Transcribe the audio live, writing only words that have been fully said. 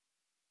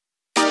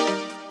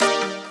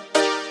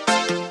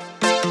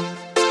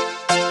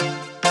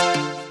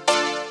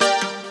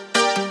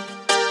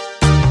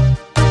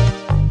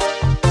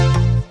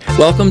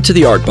Welcome to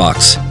the Art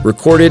Box,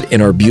 recorded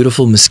in our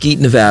beautiful Mesquite,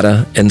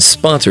 Nevada, and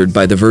sponsored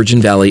by the Virgin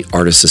Valley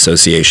Artists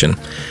Association.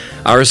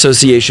 Our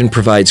association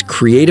provides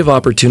creative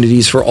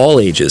opportunities for all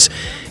ages.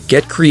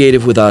 Get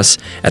creative with us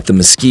at the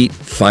Mesquite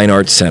Fine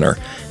Arts Center,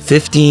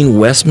 15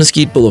 West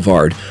Mesquite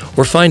Boulevard,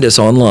 or find us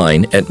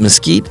online at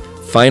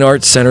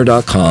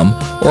mesquitefineartscenter.com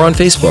or on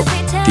Facebook,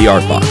 The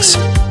Art Box.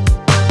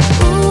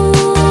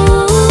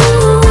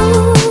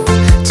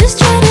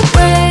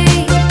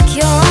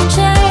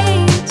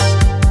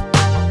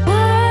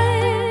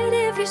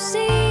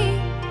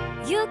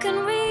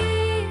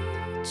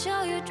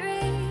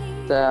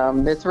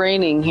 It's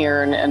raining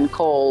here and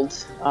cold,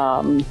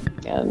 and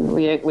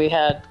we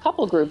had a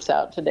couple groups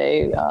out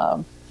today.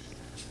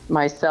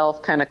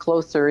 Myself kind of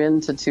closer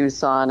into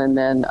Tucson, and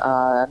then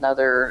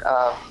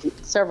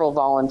several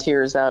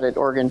volunteers out at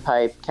Organ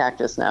Pipe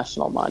Cactus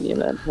National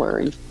Monument,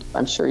 where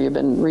I'm sure you've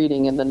been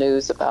reading in the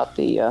news about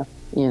the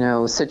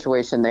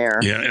situation there.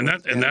 Yeah,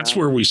 and that's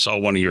where we saw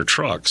one of your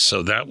trucks.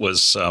 So that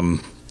was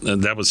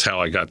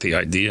how I got the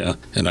idea.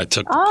 And I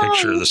took the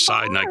picture of the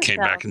side, and I came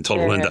back and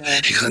told Linda,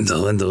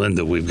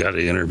 Linda, we've got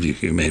to interview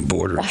Humane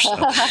Borders.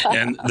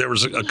 And there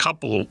was a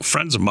couple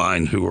friends of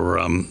mine who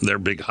were, they're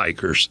big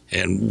hikers,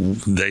 and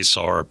they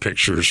saw our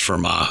pictures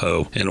from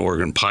Ajo and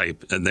Organ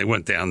Pipe, and they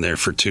went down there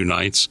for 2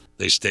 nights.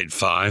 They stayed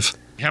 5.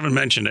 Haven't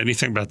mentioned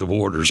anything about the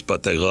Borders,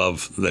 but they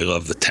love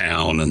the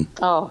town, and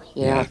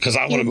because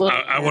I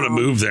want to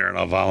move there, and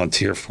I'll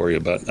volunteer for you,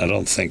 but I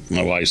don't think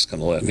my wife's going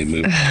to let me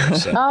move there.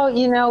 So.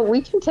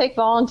 We can take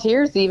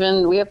volunteers.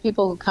 Even we have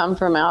people who come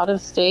from out of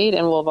state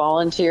and will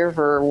volunteer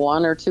for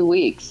 1 or 2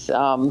 weeks.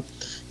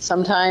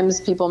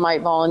 Sometimes people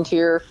might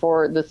volunteer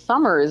for the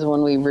summer is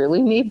when we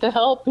really need the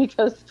help,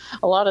 because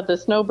a lot of the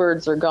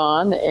snowbirds are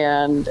gone,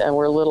 and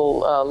we're a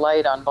little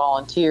light on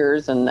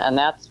volunteers, and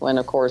that's when,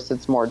 of course,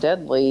 it's more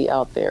deadly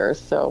out there.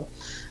 So,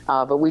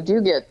 but we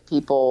do get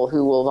people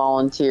who will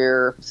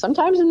volunteer.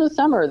 Sometimes in the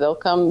summer, they'll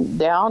come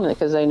down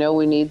because they know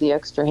we need the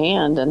extra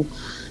hand, and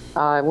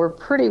we're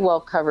pretty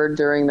well covered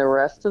during the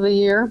rest of the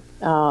year,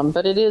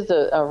 but it is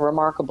a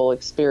remarkable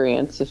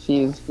experience if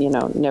you've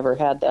never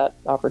had that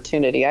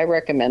opportunity. I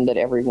recommend that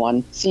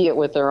everyone see it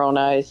with their own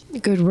eyes.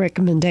 Good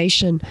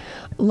recommendation.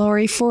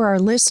 Laurie, for our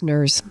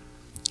listeners,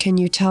 can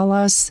you tell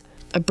us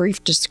a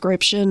brief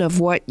description of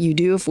what you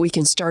do, if we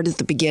can start at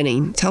the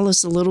beginning? Tell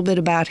us a little bit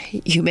about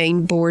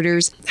Humane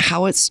Borders,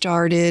 how it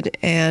started,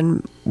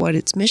 and what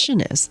its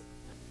mission is.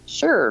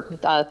 Sure.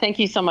 Thank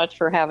you so much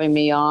for having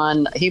me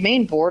on.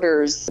 Humane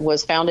Borders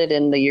was founded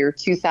in the year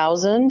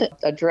 2000,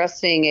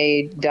 addressing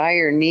a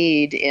dire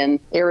need in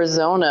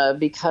Arizona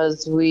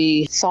because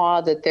we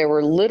saw that there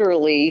were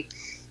literally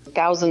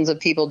thousands of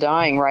people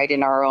dying right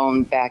in our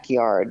own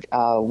backyard.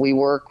 We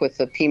work with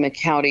the Pima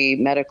County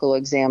Medical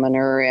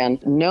Examiner,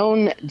 and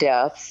known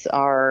deaths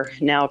are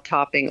now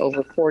topping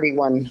over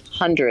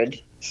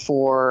 4,100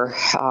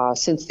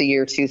 since the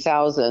year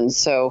 2000.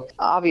 So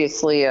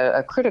obviously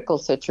a critical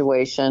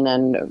situation,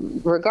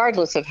 and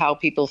regardless of how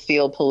people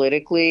feel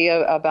politically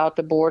about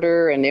the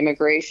border and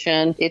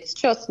immigration, it's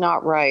just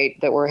not right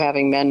that we're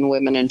having men,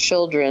 women, and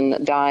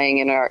children dying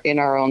in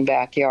our own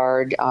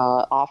backyard,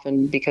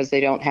 often because they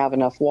don't have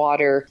enough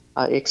water,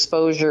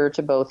 exposure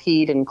to both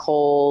heat and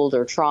cold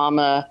or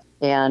trauma.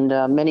 And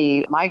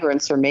many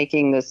migrants are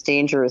making this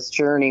dangerous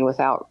journey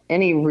without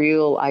any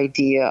real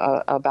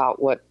idea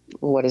about what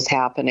is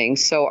happening.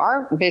 So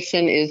our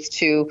mission is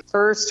to,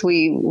 first,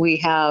 we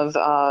have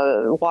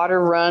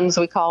water runs,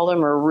 we call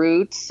them, or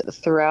routes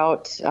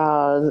throughout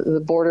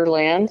the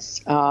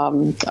borderlands.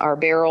 Our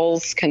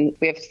barrels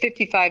we have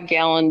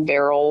 55-gallon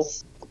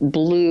barrels.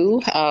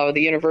 Blue, the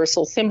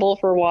universal symbol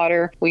for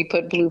water. We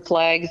put blue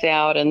flags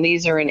out, and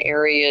these are in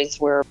areas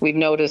where we've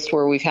noticed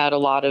where we've had a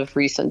lot of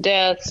recent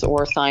deaths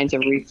or signs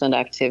of recent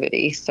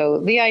activity.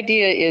 So the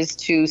idea is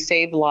to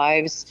save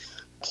lives,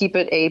 keep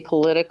it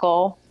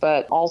apolitical,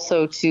 but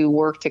also to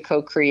work to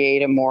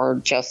co-create a more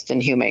just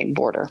and humane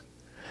border.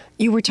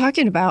 You were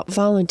talking about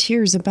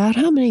volunteers. About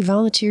how many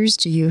volunteers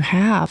do you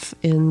have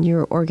in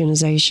your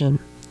organization?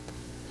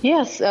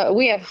 Yes,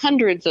 we have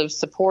hundreds of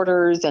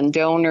supporters and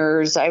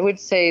donors. I would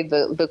say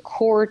the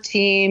core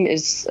team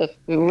is,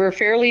 we're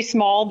fairly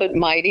small but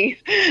mighty,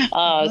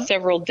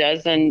 several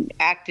dozen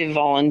active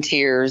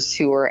volunteers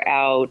who are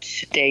out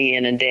day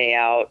in and day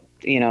out,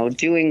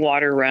 doing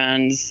water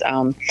runs,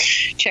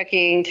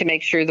 checking to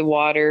make sure the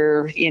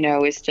water,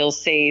 is still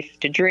safe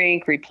to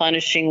drink,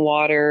 replenishing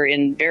water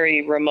in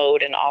very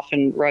remote and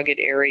often rugged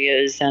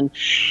areas. And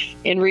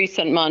in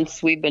recent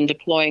months, we've been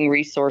deploying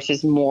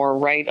resources more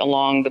right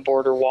along the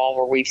border wall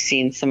where we've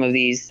seen some of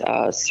these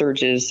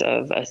surges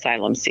of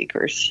asylum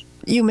seekers.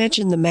 You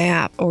mentioned the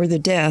map or the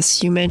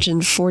deaths. You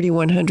mentioned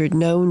 4,100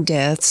 known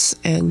deaths,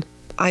 and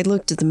I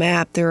looked at the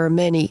map. There are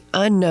many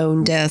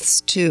unknown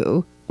deaths,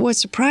 too. What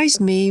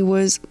surprised me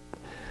was,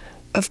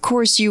 of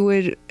course, you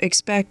would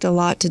expect a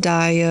lot to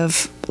die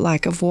of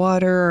lack of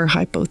water or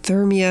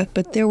hypothermia,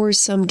 but there were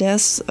some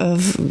deaths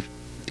of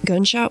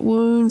gunshot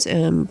wounds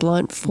and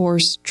blunt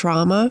force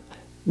trauma.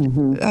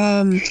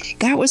 Mm-hmm.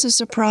 That was a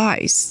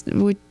surprise.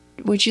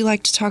 Would you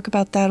like to talk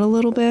about that a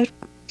little bit?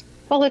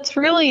 Well, it's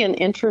really an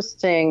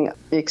interesting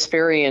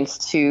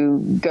experience to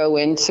go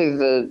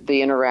into the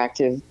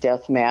interactive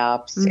death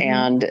maps,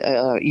 and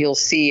you'll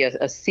see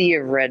a sea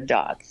of red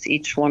dots.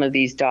 Each one of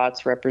these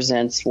dots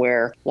represents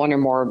where one or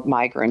more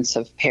migrants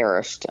have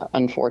perished,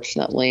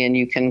 unfortunately, and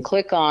you can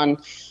click on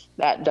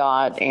that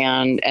dot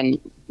and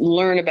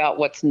learn about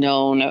what's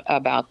known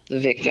about the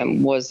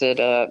victim. Was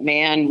it a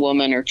man,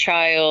 woman, or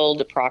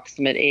child,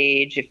 approximate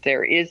age? If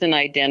there is an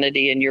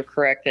identity, and you're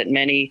correct that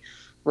many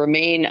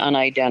remain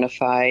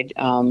unidentified,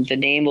 the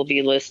name will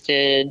be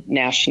listed,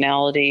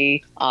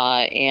 nationality,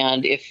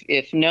 and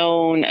if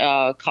known,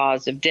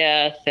 cause of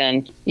death.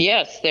 And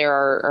yes, there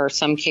are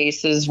some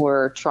cases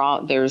where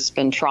there's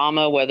been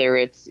trauma, whether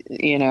it's,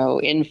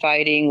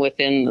 infighting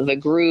within the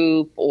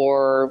group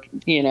or,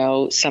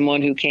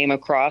 someone who came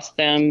across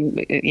them,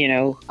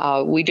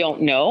 we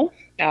don't know.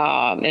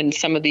 And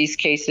some of these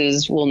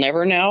cases we'll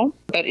never know.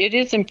 But it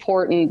is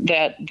important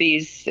that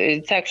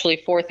it's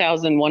actually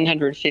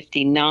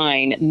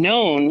 4,159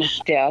 known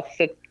deaths.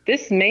 That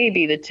this may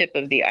be the tip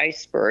of the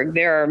iceberg.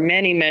 There are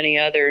many, many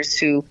others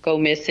who go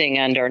missing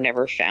and are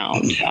never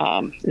found.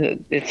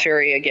 It's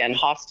very, again,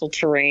 hostile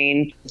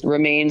terrain.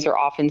 Remains are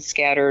often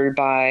scattered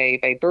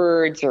by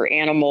birds or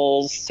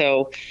animals.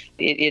 So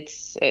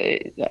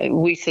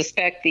we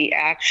suspect the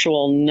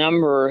actual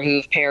number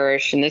who've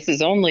perished, and this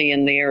is only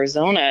in the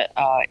Arizona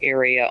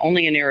area,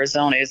 only in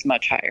Arizona, is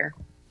much higher.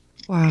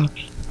 Wow.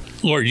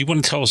 Laurie, you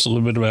want to tell us a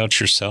little bit about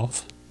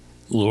yourself?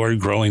 Laurie,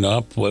 growing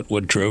up,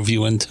 what drove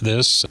you into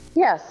this?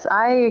 Yes,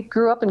 I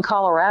grew up in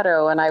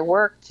Colorado, and I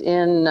worked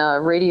in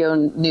radio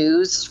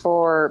news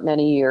for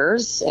many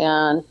years.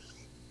 And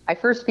I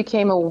first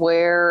became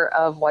aware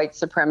of white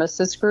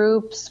supremacist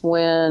groups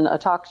when a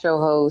talk show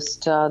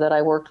host that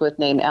I worked with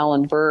named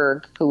Alan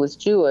Berg, who was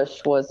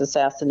Jewish, was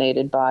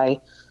assassinated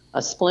by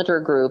a splinter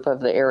group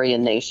of the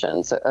Aryan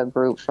Nations, a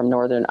group from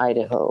northern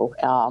Idaho.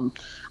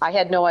 I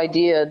had no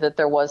idea that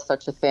there was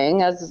such a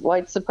thing as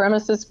white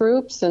supremacist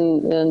groups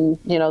in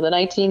the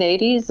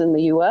 1980s in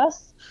the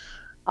U.S.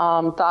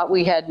 Thought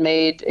we had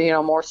made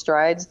more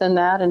strides than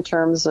that in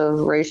terms of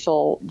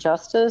racial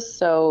justice.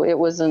 So it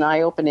was an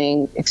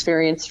eye-opening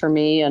experience for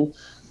me, and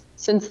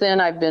since then,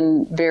 I've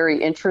been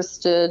very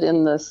interested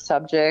in the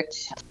subject.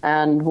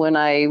 And when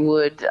I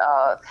would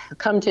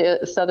come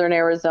to southern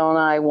Arizona,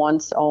 I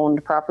once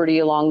owned property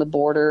along the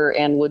border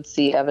and would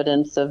see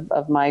evidence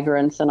of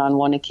migrants. And on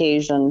one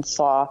occasion,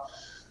 saw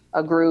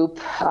a group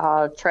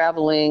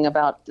traveling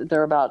there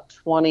are about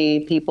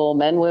 20 people,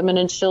 men, women,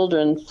 and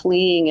children,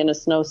 fleeing in a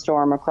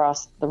snowstorm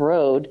across the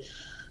road.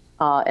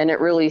 And it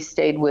really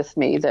stayed with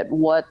me that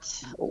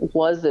what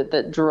was it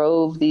that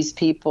drove these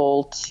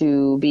people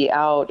to be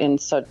out in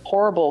such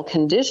horrible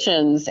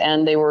conditions,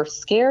 and they were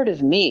scared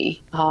of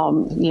me.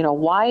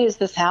 Why is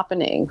this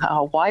happening?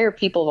 Why are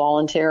people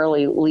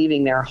voluntarily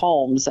leaving their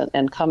homes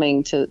and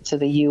coming to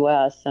the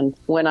U.S.? And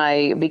when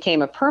I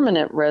became a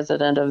permanent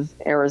resident of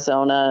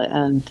Arizona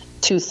and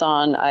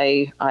Tucson,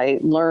 I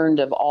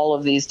learned of all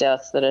of these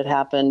deaths that had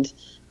happened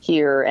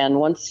here. And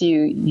once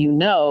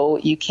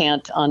you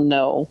can't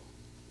unknow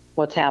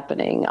what's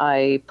happening.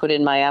 I put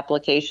in my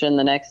application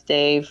the next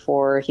day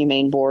for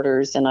Humane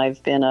Borders, and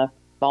I've been a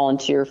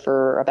volunteer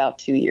for about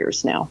 2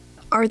 years now.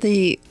 Are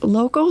the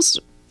locals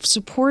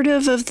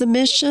supportive of the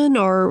mission?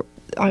 Or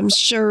I'm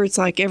sure it's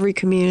like every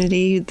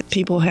community,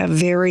 people have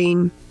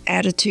varying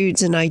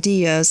attitudes and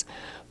ideas,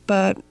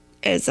 but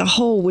as a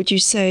whole, would you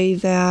say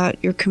that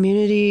your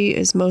community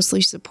is mostly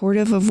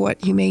supportive of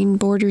what Humane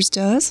Borders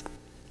does?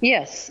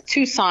 Yes,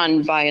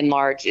 Tucson, by and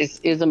large, is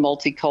a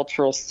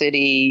multicultural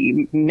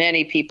city.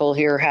 Many people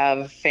here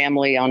have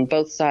family on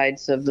both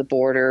sides of the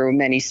border,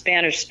 many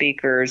Spanish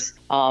speakers.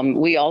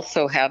 We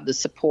also have the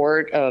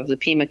support of the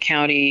Pima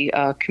County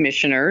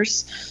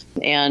commissioners,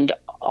 and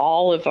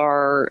all of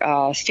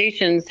our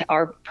stations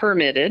are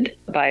permitted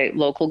by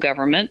local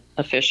government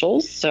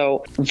officials,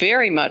 so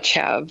very much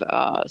have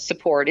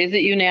support. Is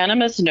it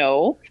unanimous?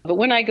 No. But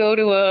when I go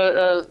to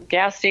a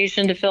gas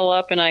station to fill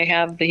up and I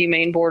have the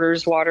Humane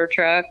Borders water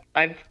truck,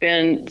 I've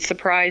been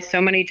surprised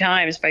so many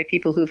times by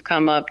people who've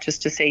come up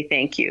just to say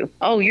thank you.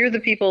 Oh, you're the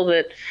people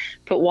that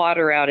put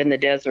water out in the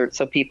desert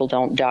so people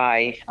don't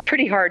die.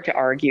 Pretty hard to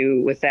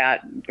argue with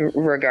that,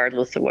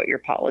 regardless of what your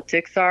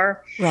politics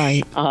are.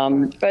 Right.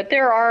 But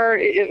there are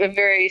a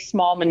very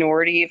small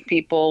minority of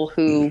people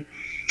who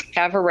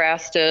have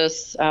harassed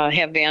us,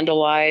 have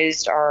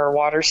vandalized our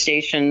water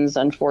stations.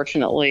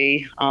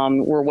 Unfortunately,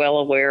 we're well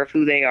aware of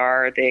who they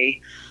are.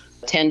 They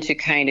tend to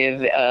kind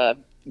of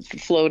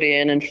float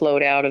in and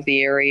float out of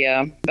the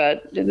area,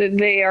 but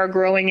they are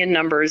growing in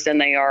numbers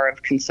and they are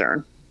of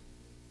concern.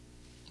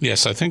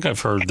 Yes, I think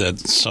I've heard that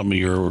some of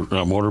your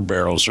water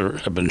barrels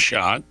have been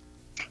shot.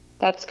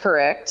 That's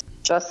correct.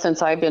 Just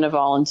since I've been a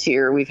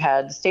volunteer, we've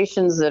had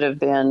stations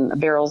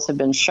barrels have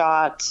been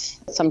shot.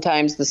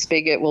 Sometimes the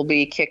spigot will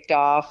be kicked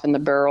off and the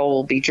barrel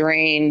will be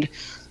drained.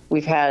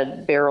 We've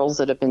had barrels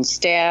that have been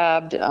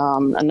stabbed.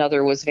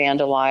 Another was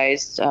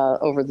vandalized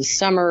over the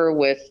summer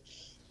with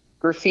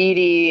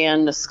graffiti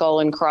and a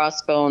skull and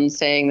crossbones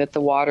saying that the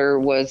water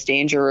was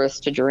dangerous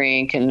to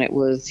drink and it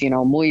was,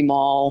 muy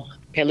mal.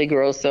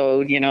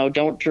 peligroso,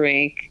 don't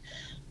drink.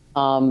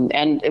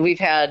 And we've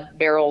had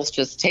barrels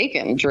just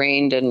taken,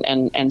 drained,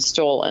 and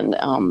stolen.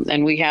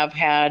 And we have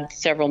had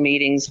several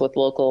meetings with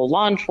local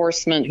law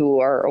enforcement who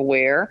are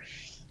aware.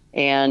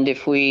 And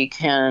if we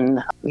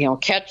can,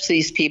 catch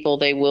these people,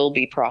 they will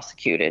be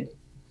prosecuted.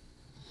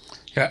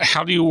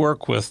 How do you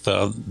work with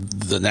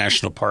the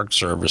National Park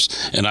Service?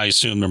 And I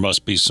assume there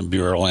must be some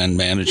Bureau of Land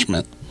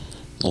Management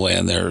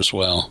land there as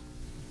well.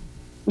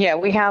 Yeah,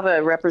 we have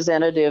a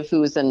representative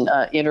who's an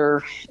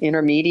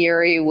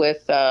intermediary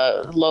with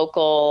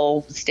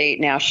local,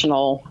 state,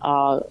 national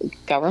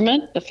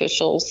government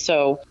officials.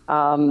 So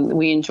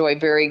we enjoy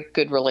very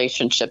good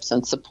relationships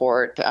and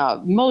support.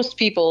 Most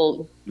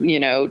people,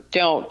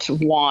 don't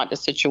want a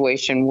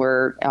situation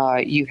where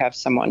you have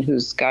someone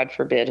who's, God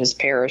forbid, has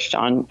perished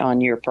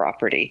on your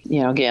property.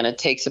 Again, it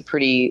takes a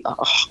pretty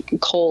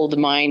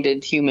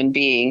cold-minded human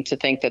being to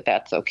think that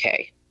that's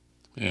okay.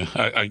 Yeah,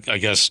 I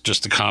guess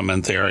just a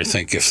comment there. I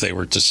think if they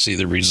were to see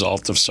the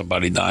result of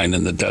somebody dying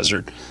in the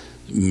desert,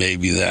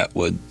 maybe that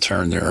would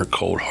turn their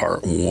cold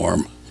heart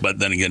warm. But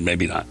then again,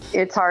 maybe not.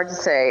 It's hard to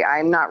say.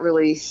 I'm not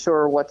really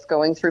sure what's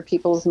going through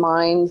people's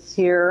minds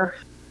here.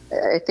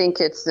 I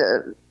think it's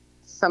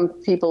some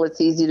people,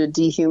 it's easy to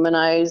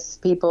dehumanize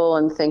people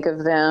and think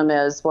of them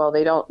as, well,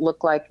 they don't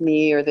look like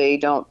me or they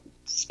don't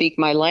speak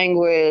my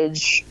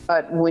language.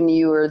 But when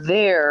you are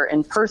there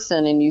in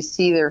person and you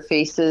see their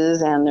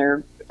faces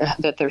and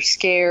that they're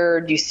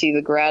scared, you see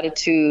the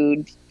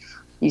gratitude,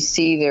 you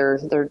see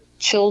their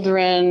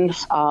children,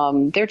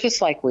 they're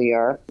just like we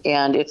are.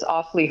 And it's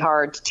awfully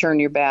hard to turn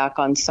your back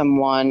on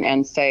someone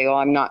and say, oh,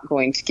 I'm not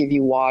going to give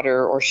you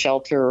water or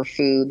shelter or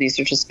food. These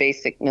are just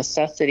basic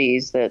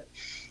necessities that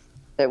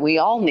we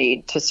all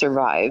need to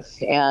survive.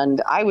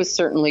 And I was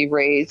certainly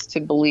raised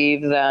to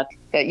believe that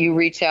you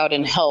reach out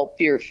and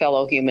help your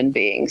fellow human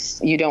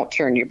beings. You don't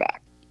turn your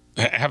back.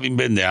 Having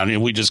been down,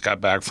 and we just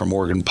got back from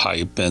Oregon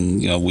Pipe,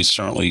 and we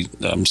certainly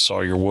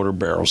saw your water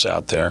barrels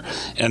out there,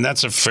 and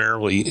that's a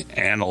fairly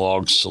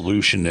analog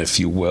solution, if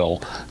you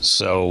will.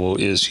 So,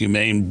 is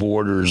Humane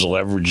Borders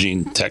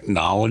leveraging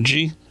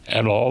technology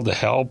at all to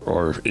help,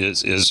 or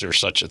is there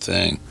such a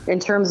thing?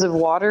 In terms of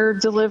water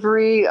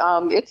delivery,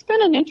 it's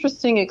been an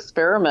interesting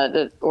experiment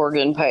at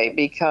Oregon Pipe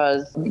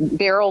because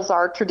barrels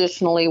are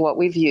traditionally what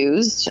we've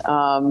used.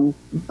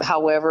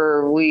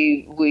 However,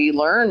 we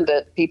learned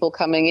that people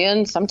coming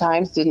in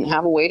sometimes didn't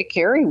have a way to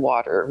carry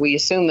water. We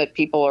assume that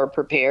people are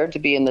prepared to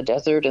be in the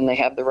desert and they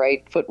have the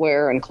right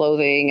footwear and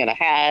clothing and a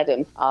hat,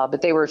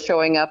 but they were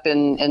showing up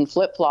in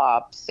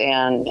flip-flops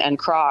and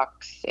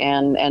Crocs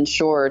and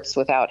shorts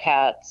without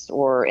hats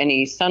or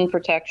any sun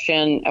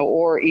protection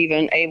or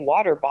even a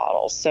water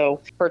bottle. So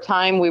for a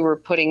time we were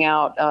putting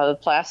out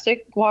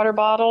plastic water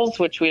bottles,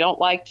 which we don't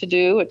like to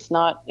do. It's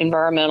not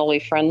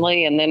environmentally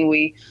friendly. And then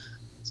we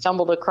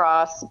stumbled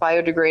across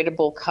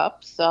biodegradable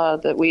cups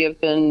that we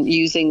have been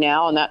using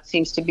now, and that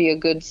seems to be a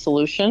good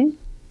solution.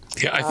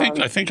 Yeah,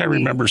 I think I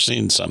remember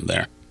seeing some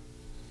there.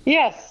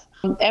 Yes.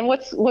 And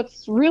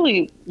what's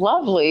really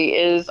lovely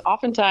is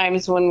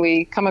oftentimes when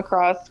we come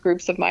across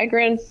groups of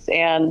migrants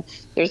and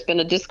there's been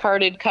a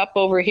discarded cup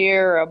over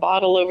here, or a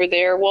bottle over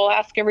there, we'll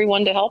ask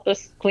everyone to help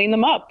us clean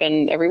them up,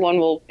 and everyone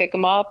will pick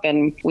them up.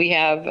 And we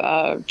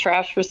have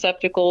trash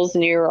receptacles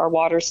near our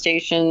water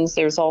stations.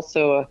 There's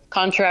also a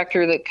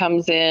contractor that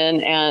comes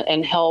in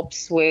and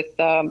helps with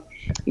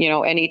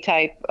any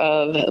type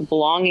of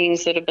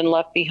belongings that have been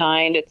left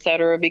behind, et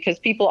cetera, because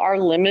people are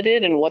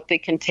limited in what they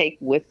can take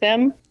with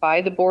them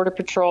by the Border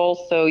Patrol.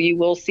 So you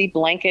will see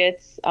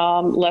blankets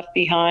left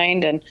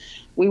behind, and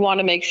we want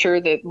to make sure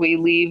that we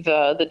leave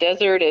the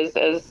desert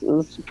as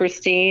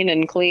pristine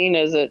and clean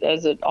as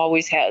it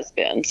always has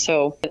been.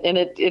 So, and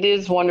it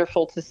is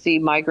wonderful to see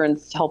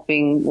migrants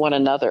helping one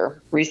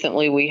another.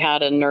 Recently, we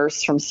had a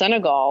nurse from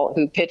Senegal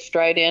who pitched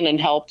right in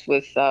and helped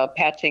with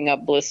patching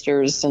up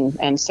blisters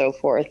and so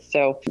forth.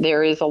 So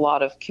there is a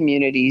lot of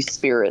community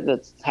spirit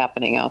that's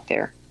happening out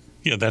there.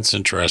 Yeah, that's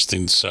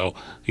interesting. So,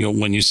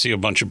 when you see a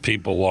bunch of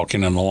people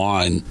walking in a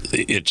line,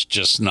 it's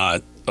just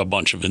not a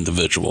bunch of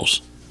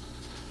individuals.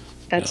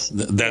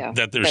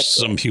 That there's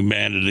some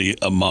humanity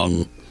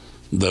among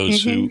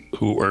those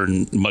who are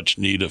in much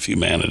need of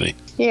humanity.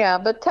 Yeah,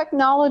 but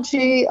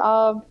technology,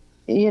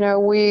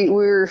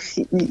 we're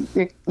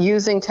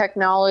using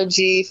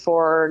technology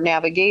for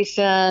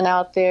navigation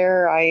out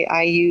there.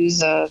 I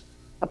use a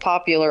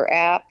popular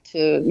app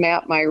to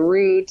map my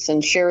routes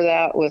and share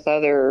that with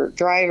other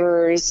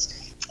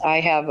drivers. I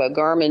have a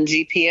Garmin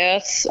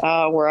GPS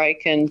where I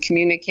can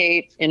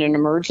communicate in an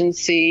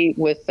emergency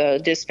with a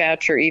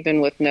dispatcher, even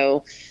with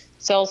no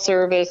cell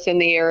service in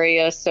the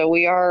area. So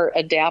we are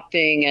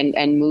adapting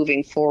and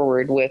moving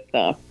forward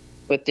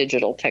with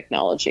digital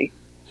technology.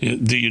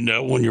 Do you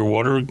know when your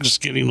water is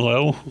getting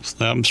low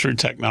through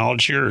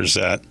technology, or is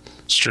that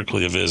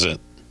strictly a visit?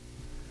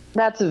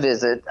 That's a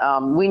visit.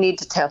 We need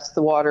to test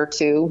the water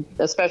too,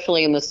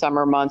 especially in the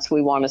summer months.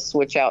 We want to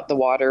switch out the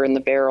water in the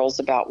barrels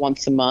about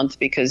once a month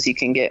because you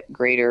can get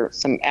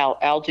some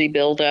algae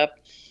buildup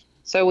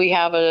So we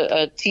have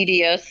a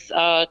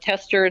TDS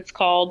tester, it's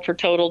called, for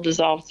total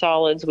dissolved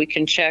solids. We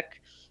can check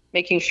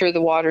making sure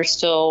the water's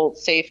still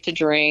safe to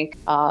drink,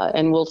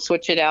 and we'll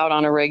switch it out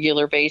on a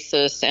regular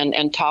basis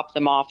and top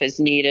them off as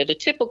needed. A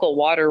typical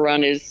water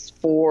run is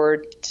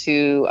 4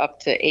 to up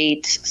to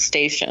 8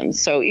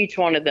 stations. So each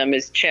one of them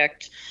is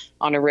checked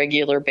on a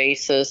regular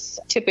basis,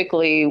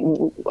 typically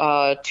 2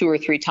 or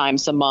 3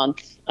 times a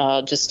month,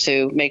 just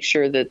to make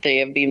sure that they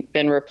have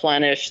been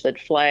replenished, that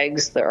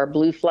flags, that are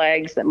blue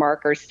flags that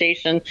mark our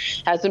station,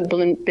 hasn't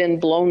been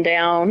blown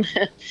down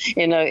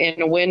in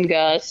a wind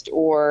gust,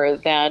 or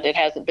that it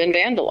hasn't been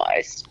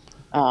vandalized.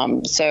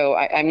 So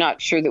I'm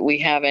not sure that we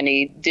have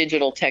any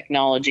digital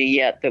technology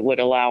yet that would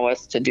allow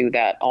us to do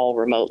that all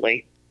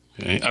remotely.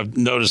 Okay. I've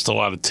noticed a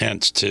lot of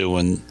tents too,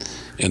 and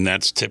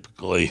that's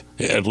typically,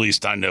 at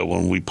least I know,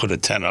 when we put a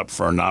tent up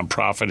for a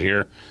nonprofit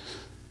here,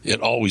 it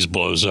always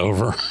blows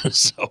over.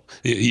 So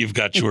you've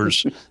got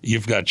yours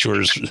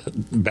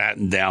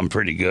battened down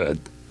pretty good.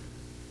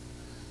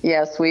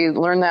 Yes, we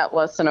learned that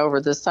lesson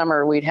over the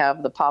summer. We'd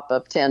have the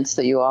pop-up tents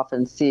that you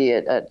often see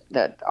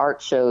at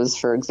art shows,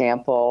 for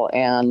example,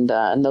 and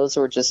those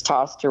were just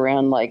tossed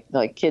around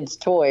like kids'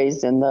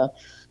 toys in the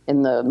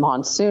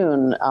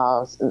monsoon,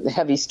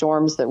 heavy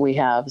storms that we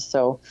have.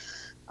 So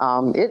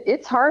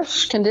it's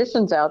harsh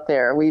conditions out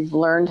there. We've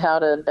learned how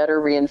to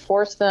better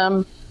reinforce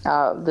them.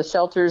 The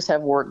shelters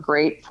have worked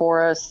great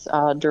for us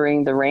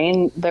during the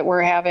rain that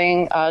we're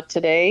having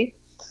today.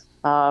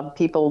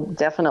 People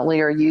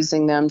definitely are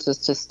using them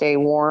just to stay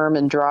warm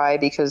and dry,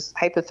 because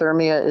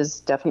hypothermia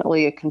is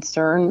definitely a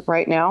concern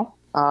right now.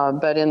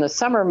 But in the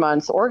summer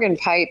months, Oregon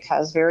Pipe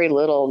has very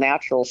little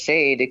natural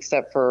shade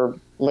except for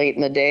late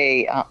in the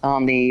day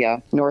on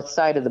the north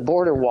side of the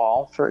border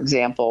wall, for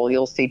example.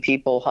 You'll see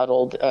people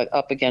huddled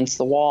up against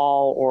the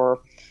wall, or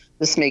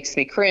this makes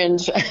me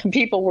cringe.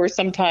 People were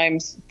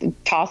sometimes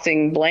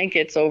tossing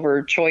blankets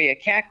over cholla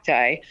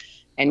cacti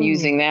and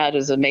using that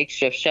as a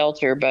makeshift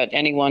shelter. But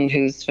anyone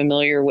who's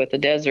familiar with the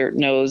desert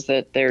knows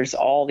that there's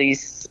all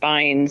these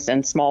spines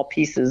and small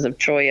pieces of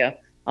cholla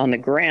on the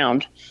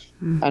ground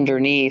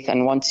underneath.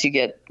 And once you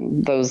get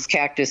those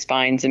cactus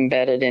spines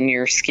embedded in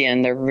your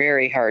skin, they're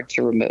very hard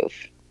to remove.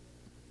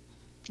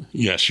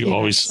 Yes,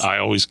 I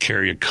always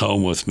carry a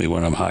comb with me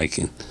when I'm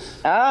hiking.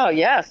 Oh,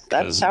 yes,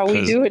 that's how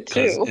we do it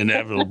too.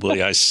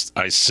 Inevitably, I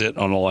sit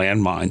on a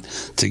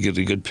landmine to get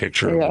a good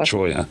picture of the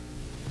cholla.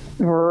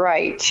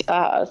 Right.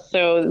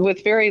 So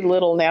with very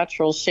little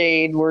natural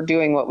shade, we're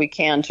doing what we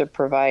can to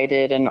provide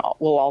it, and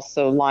we'll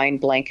also line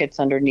blankets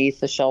underneath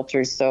the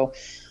shelters. So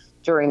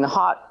during the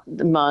hot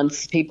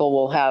months, people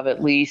will have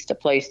at least a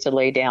place to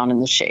lay down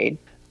in the shade.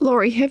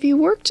 Laurie, have you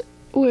worked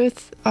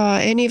with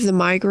any of the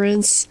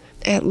migrants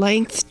at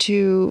length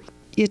to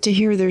get to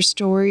hear their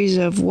stories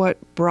of what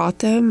brought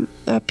them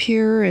up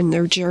here and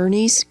their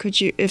journeys?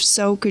 If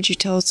so, could you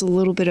tell us a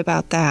little bit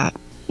about that?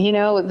 You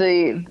know,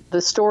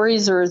 the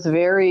stories are as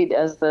varied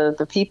as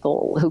the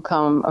people who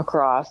come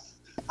across.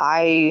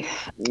 I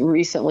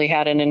recently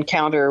had an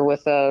encounter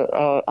with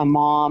a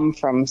mom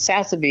from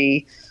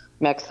Sassabee,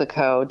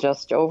 Mexico,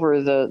 just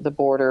over the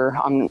border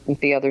on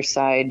the other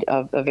side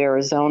of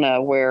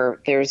Arizona,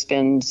 where there's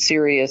been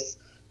serious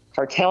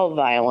cartel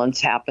violence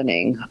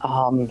happening.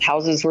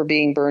 Houses were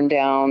being burned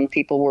down,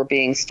 people were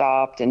being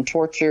stopped and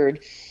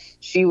tortured.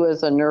 She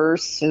was a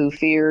nurse who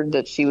feared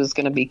that she was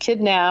going to be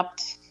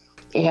kidnapped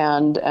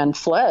and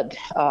fled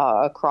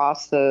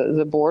across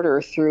the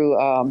border through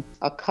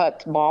a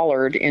cut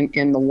bollard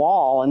in the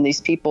wall. And these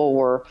people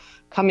were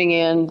coming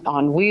in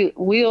on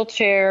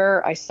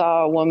wheelchair. I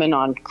saw a woman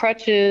on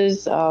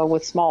crutches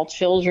with small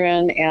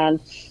children,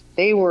 and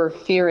they were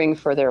fearing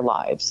for their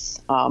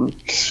lives.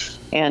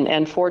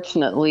 And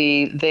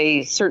fortunately,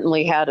 they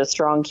certainly had a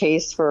strong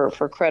case for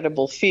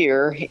credible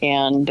fear.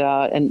 And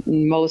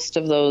most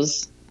of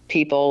those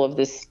people of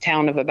this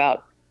town of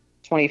about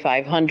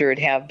 2,500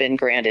 have been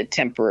granted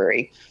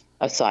temporary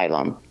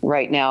asylum.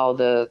 Right now,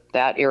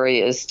 that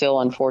area is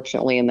still,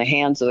 unfortunately, in the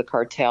hands of the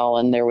cartel,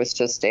 and there was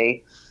just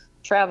a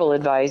travel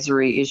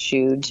advisory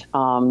issued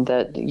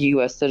that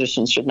U.S.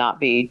 citizens should not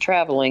be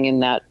traveling in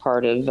that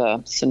part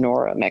of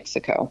Sonora,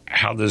 Mexico.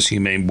 How does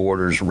Humane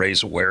Borders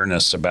raise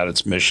awareness about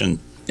its mission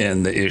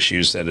and the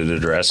issues that it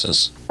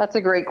addresses? That's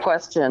a great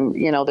question.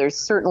 You know, there's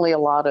certainly a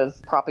lot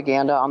of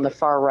propaganda on the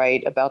far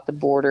right about the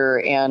border,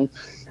 and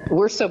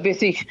we're so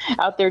busy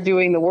out there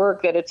doing the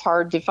work that it's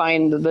hard to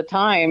find the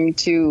time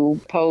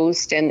to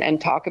post and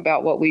talk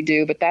about what we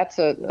do. But that's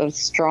a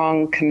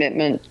strong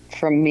commitment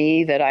from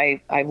me that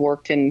I've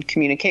worked in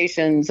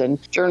communications and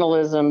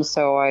journalism.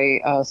 So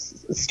I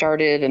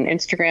started an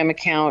Instagram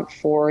account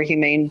for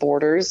Humane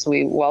Borders.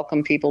 We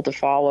welcome people to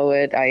follow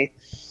it. I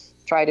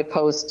try to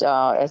post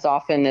as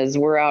often as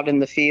we're out in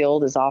the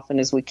field, as often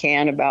as we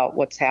can, about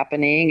what's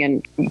happening.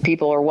 And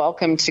people are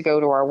welcome to go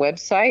to our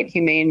website,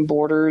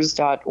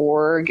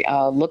 humaneborders.org,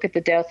 look at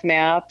the death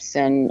maps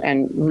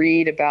and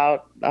read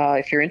about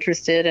If you're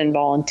interested in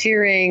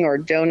volunteering or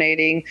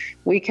donating,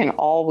 we can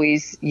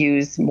always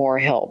use more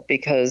help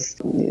because,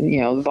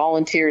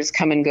 volunteers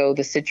come and go.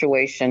 The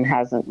situation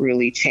hasn't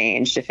really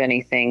changed. If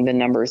anything, the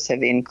numbers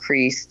have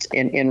increased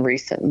in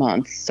recent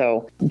months.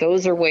 So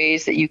those are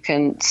ways that you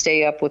can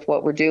stay up with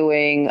what we're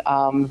doing.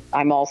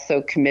 I'm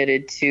also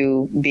committed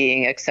to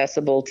being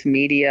accessible to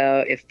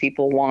media if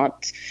people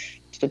want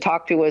to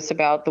talk to us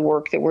about the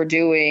work that we're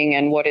doing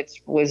and what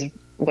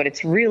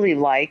it's really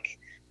like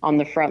on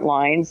the front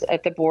lines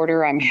at the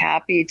border. I'm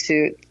happy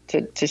to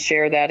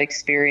share that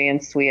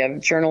experience. We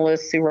have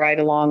journalists who ride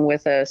along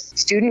with us.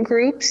 Student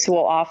groups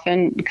will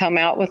often come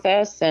out with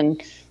us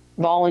and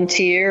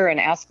volunteer and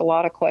ask a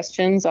lot of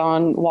questions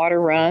on water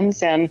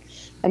runs. And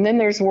then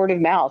there's word of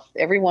mouth.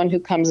 Everyone who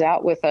comes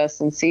out with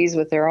us and sees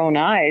with their own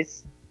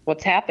eyes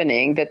what's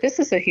happening, that this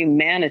is a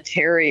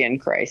humanitarian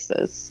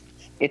crisis.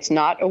 It's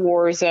not a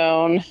war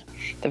zone.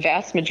 The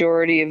vast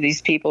majority of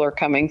these people are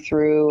coming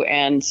through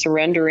and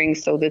surrendering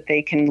so that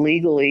they can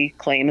legally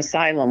claim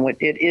asylum.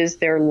 It is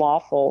their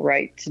lawful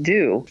right to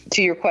do.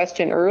 To your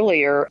question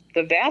earlier,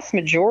 the vast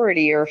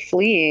majority are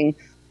fleeing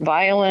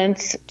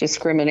violence,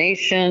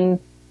 discrimination,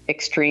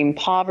 extreme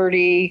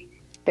poverty.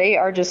 They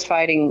are just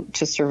fighting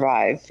to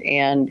survive.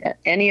 And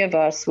any of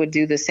us would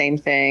do the same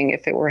thing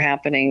if it were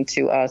happening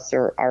to us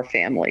or our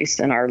families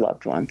and our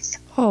loved ones.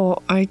 Oh,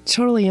 I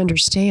totally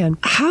understand.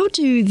 How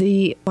do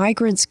the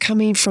migrants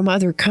coming from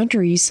other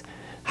countries,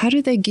 how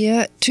do they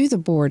get to the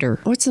border?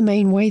 What's the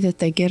main way that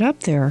they get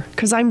up there?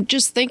 Because I'm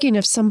just thinking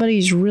if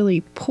somebody's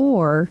really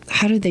poor,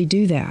 how do they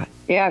do that?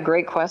 Yeah,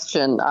 great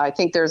question. I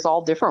think there's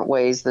all different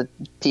ways that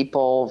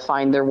people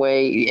find their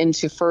way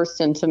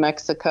into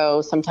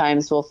Mexico.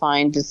 Sometimes we'll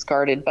find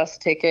discarded bus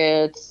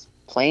tickets,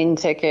 plane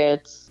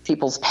tickets.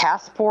 People's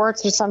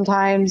passports are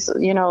sometimes,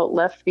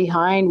 left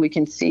behind. We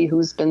can see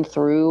who's been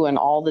through and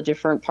all the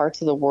different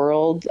parts of the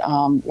world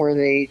where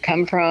they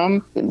come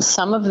from.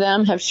 Some of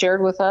them have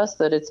shared with us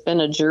that it's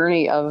been a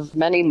journey of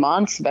many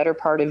months, better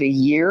part of a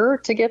year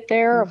to get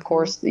there. Mm-hmm. Of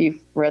course, you've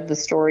read the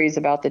stories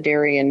about the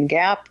Darien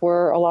Gap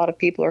where a lot of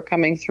people are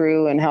coming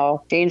through and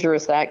how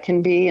dangerous that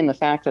can be, and the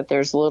fact that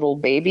there's little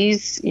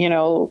babies,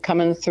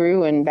 coming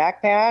through in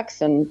backpacks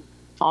and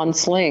on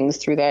slings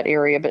through that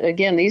area. But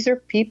again, these are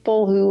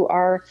people who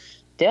are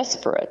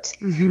desperate.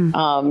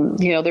 Mm-hmm.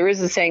 There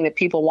is a saying that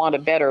people want a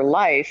better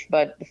life,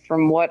 but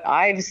from what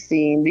I've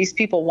seen, these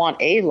people want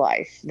a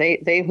life.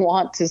 They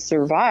want to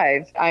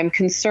survive. I'm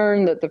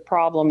concerned that the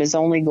problem is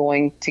only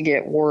going to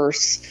get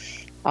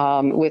worse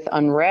with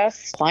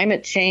unrest,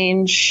 climate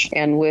change,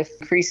 and with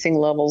increasing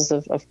levels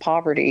of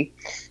poverty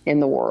in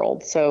the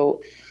world.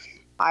 So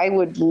I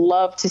would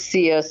love to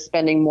see us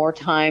spending more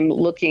time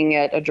looking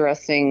at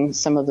addressing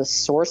some of the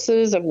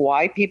sources of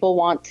why people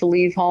want to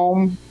leave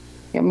home.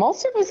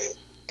 Most of us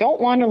don't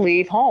want to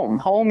leave home.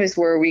 Home is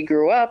where we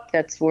grew up.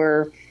 That's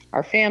where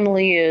our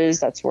family is.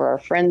 That's where our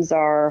friends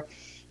are.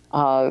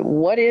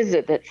 What is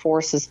it that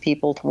forces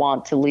people to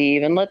want to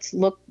leave? And let's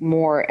look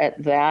more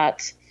at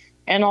that.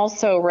 And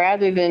also,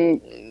 rather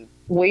than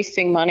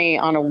wasting money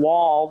on a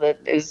wall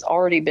that has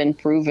already been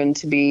proven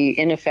to be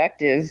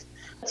ineffective,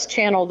 let's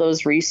channel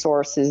those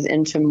resources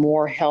into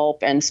more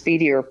help and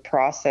speedier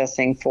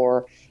processing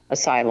for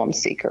asylum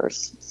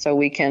seekers so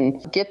we can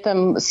get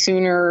them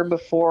sooner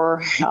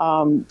before,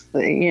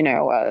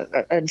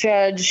 a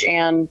judge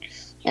and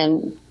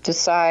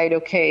decide,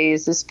 okay,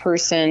 is this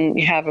person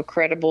have a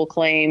credible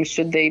claim?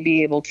 Should they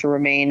be able to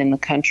remain in the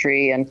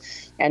country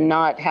and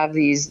not have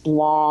these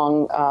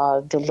long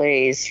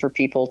delays for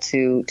people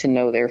to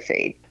know their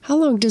fate? How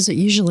long does it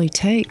usually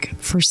take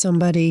for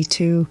somebody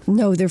to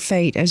know their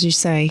fate, as you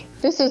say?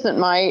 This isn't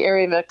my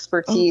area of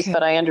expertise,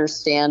 but I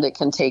understand it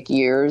can take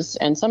years.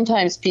 And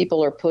sometimes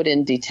people are put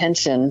in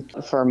detention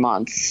for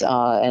months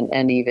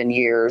and even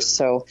years.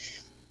 So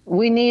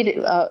we need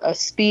a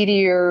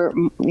speedier,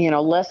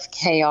 less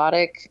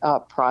chaotic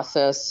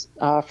process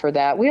for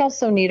that. We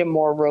also need a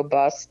more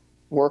robust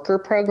worker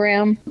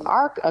program.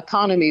 Our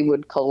economy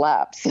would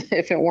collapse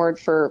if it weren't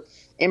for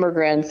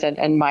immigrants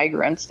and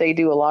migrants. They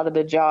do a lot of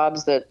the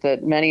jobs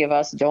that many of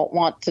us don't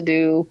want to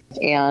do.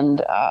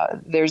 And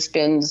there's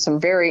been some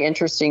very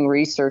interesting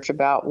research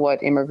about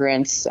what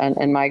immigrants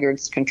and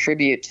migrants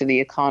contribute to the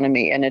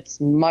economy. And it's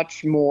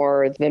much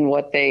more than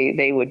what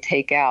they would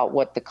take out,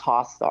 what the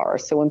costs are.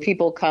 So when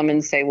people come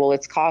and say, well,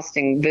 it's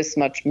costing this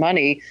much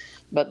money,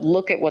 but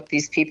look at what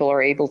these people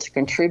are able to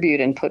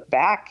contribute and put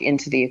back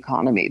into the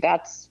economy.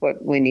 That's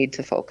what we need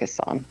to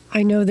focus on.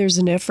 I know there's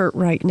an effort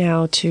right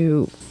now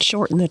to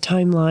shorten the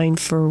timeline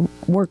for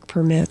work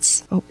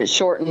permits.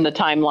 Shorten the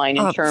timeline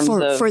in terms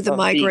for the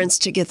migrants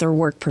to get their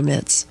work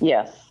permits.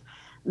 Yes.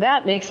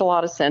 That makes a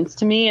lot of sense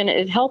to me, and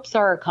it helps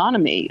our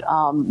economy.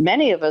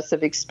 Many of us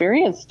have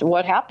experienced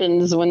what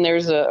happens when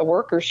there's a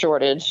worker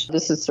shortage.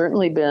 This has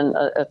certainly been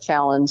a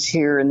challenge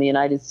here in the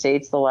United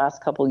States the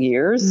last couple of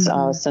years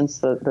since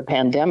the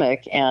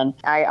pandemic. And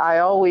I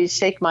always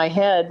shake my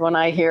head when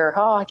I hear,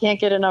 I can't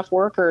get enough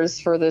workers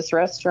for this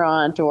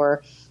restaurant,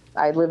 or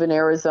I live in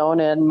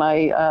Arizona and my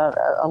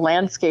a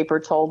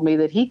landscaper told me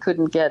that he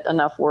couldn't get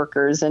enough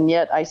workers. And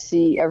yet I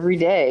see every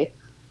day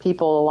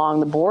people along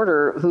the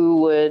border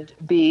who would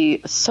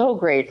be so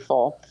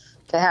grateful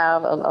to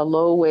have a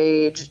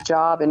low-wage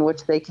job in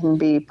which they can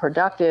be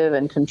productive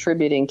and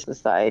contributing to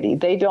society.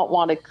 They don't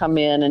want to come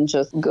in and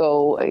just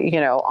go,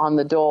 on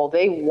the dole.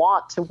 They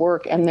want to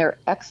work, and they're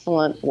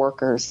excellent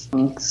workers.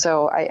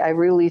 So I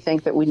really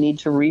think that we need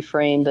to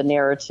reframe the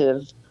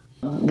narrative.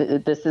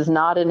 This is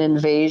not an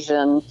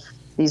invasion.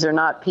 These are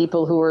not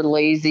people who are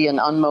lazy and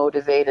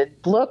unmotivated.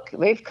 Look,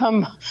 they've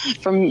come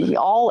from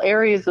all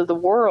areas of the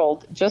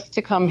world just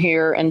to come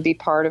here and be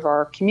part of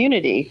our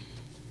community.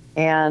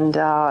 And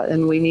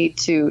we need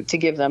to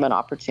give them an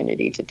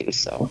opportunity to do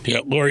so. Yeah,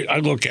 Laurie, I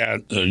look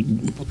at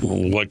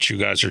what you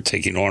guys are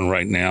taking on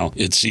right now.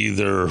 It's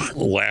either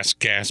last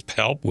gasp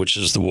help, which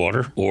is the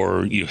water,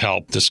 or you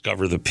help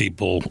discover the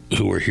people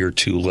who are here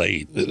too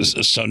late.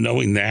 So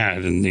knowing that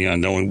and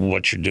knowing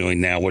what you're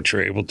doing now, what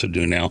you're able to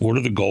do now, what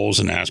are the goals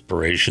and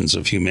aspirations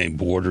of Humane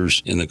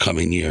Borders in the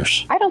coming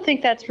years? I don't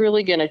think that's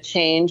really going to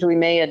change. We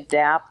may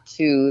adapt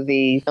to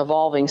the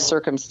evolving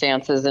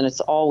circumstances, and it's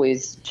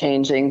always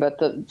changing, but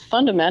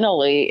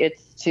fundamentally,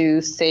 it's to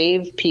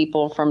save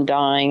people from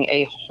dying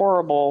a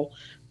horrible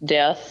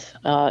death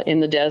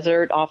in the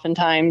desert,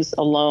 oftentimes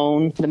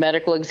alone. The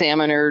medical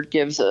examiner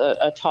gives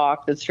a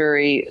talk that's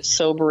very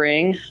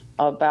sobering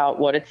about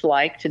what it's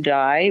like to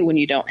die when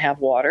you don't have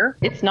water.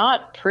 It's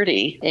not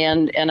pretty.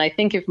 And I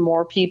think if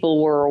more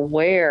people were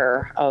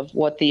aware of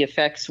what the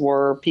effects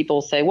were,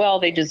 people say,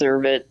 well, they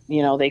deserve it.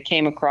 They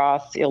came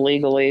across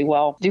illegally.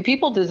 Well, do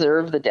people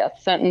deserve the death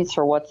sentence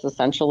for what's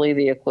essentially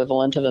the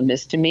equivalent of a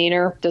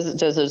misdemeanor?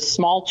 Does a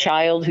small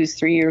child who's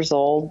 3 years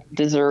old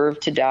deserve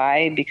to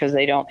die because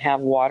they don't have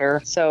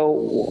water?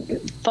 So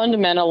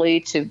fundamentally,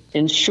 to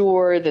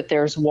ensure that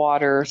there's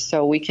water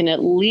so we can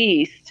at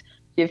least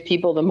give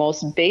people the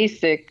most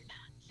basic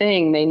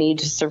thing they need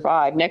to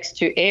survive. Next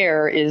to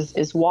air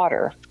is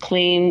water,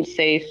 clean,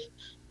 safe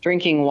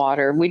drinking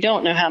water. We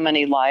don't know how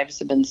many lives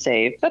have been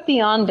saved. But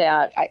beyond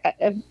that,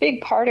 a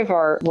big part of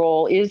our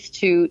role is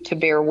to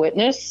bear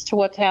witness to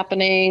what's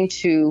happening,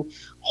 to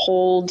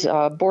hold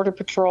Border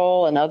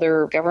Patrol and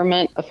other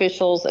government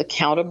officials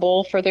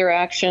accountable for their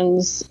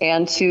actions,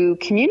 and to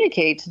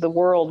communicate to the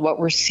world what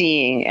we're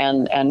seeing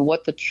and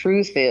what the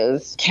truth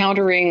is,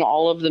 countering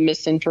all of the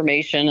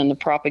misinformation and the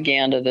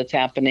propaganda that's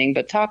happening,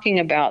 but talking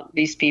about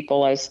these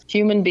people as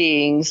human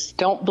beings.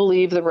 Don't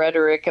believe the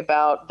rhetoric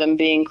about them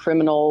being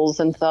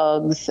criminals and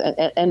thugs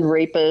and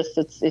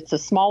rapists. It's a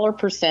smaller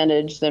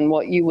percentage than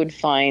what you would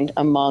find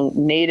among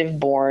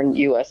native-born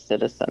U.S.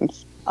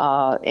 citizens.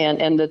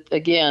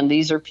 Again,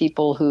 these are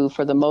people who,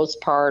 for the most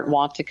part,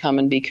 want to come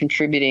and be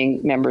contributing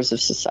members of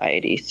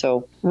society.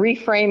 So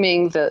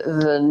reframing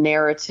the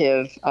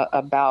narrative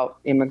about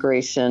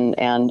immigration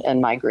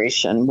and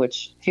migration,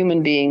 which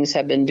human beings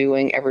have been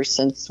doing ever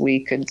since we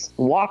could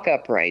walk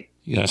upright.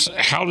 Yes.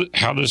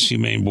 How does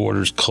Humane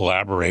Borders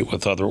collaborate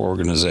with other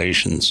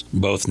organizations,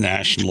 both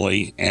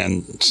nationally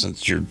and,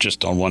 since you're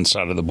just on one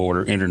side of the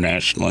border,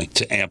 internationally,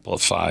 to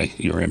amplify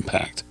your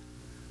impact?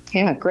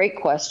 Yeah, great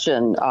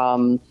question.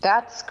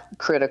 That's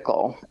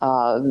critical.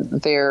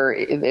 There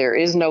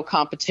is no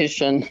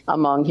competition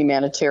among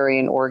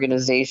humanitarian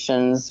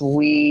organizations.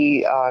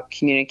 We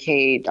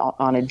communicate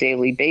on a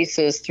daily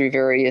basis through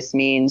various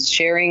means,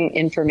 sharing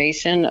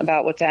information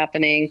about what's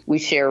happening. We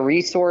share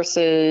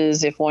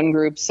resources. If one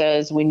group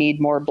says we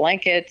need more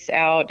blankets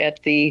out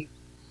at the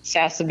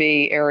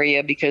Sassabee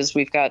area because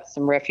we've got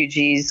some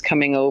refugees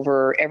coming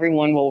over,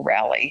 everyone will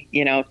rally,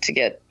 to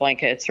get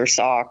blankets or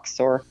socks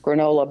or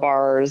granola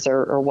bars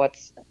or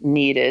what's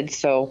needed.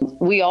 So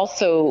we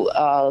also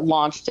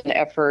launched an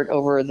effort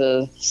over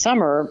the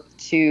summer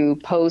to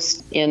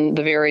post in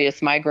the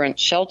various migrant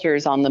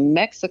shelters on the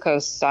Mexico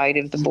side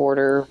of the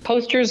border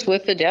posters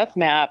with the death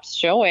maps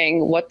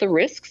showing what the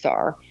risks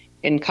are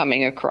in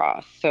coming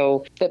across,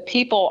 so that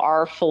people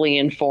are fully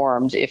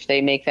informed if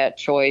they make that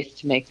choice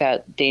to make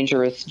that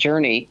dangerous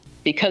journey.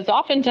 Because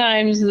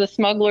oftentimes the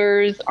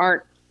smugglers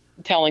aren't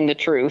telling the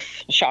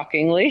truth,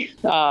 shockingly,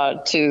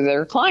 to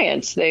their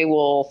clients. They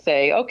will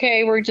say,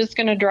 okay, we're just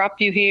going to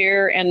drop you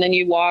here, and then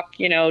you walk,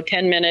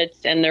 10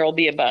 minutes, and there'll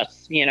be a bus,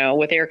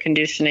 with air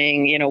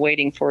conditioning,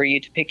 waiting for you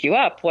to pick you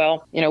up.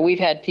 Well, we've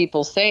had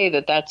people say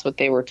that that's what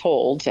they were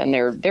told, and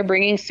they're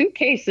bringing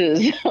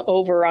suitcases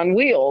over on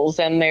wheels,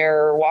 and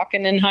they're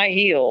walking in high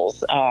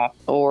heels,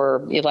 or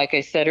like I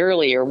said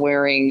earlier,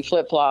 wearing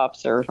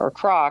flip-flops or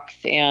Crocs,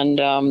 and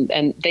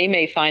they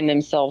may find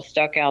themselves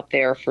stuck out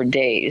there for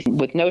days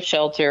with no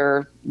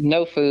shelter,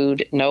 no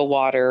food, no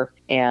water,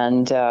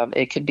 and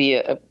it could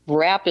be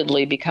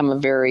rapidly become a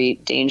very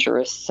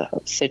dangerous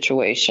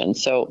situation.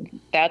 So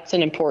that's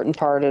an important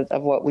part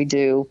of what we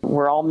do.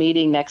 We're all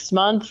meeting next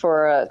month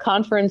for a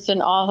conference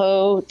in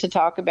Ajo to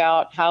talk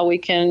about how we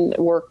can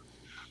work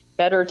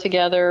better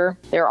together.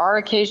 There are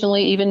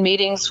occasionally even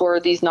meetings where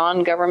these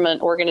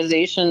non-government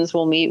organizations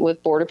will meet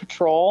with Border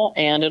Patrol,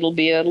 and it'll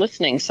be a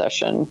listening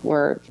session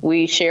where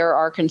we share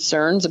our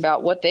concerns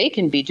about what they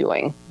can be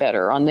doing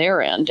better on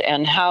their end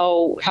and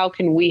how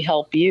can we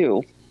help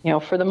you.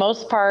 For the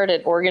most part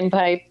at Organ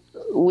Pipe,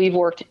 we've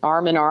worked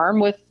arm in arm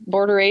with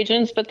border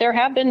agents, but there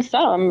have been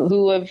some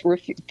who have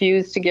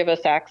refused to give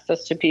us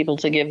access to people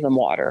to give them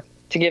water,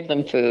 to give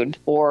them food,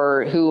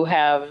 or who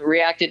have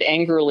reacted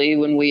angrily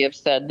when we have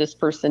said this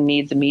person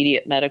needs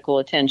immediate medical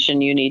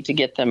attention. You need to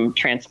get them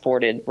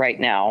transported right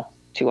now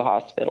to a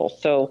hospital.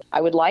 So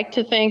I would like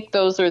to think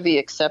those are the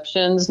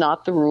exceptions,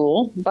 not the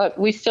rule, but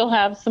we still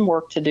have some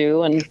work to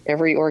do. And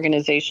every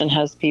organization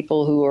has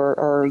people who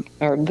are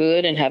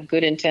good and have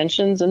good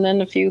intentions, and then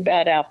a few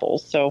bad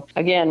apples. So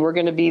again, we're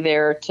going to be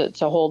there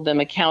to hold them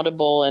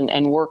accountable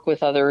and work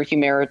with other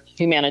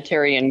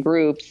humanitarian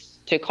groups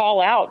to call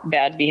out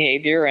bad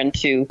behavior and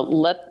to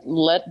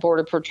let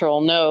Border Patrol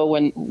know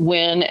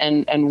when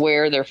and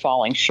where they're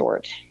falling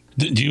short.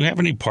 Do you have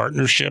any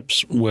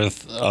partnerships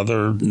with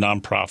other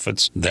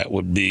nonprofits that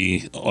would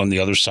be on the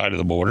other side of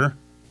the border?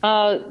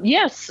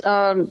 Yes,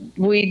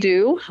 we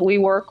do. We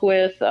work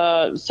with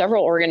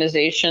several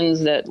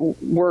organizations that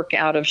work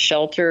out of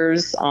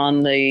shelters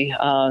on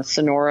the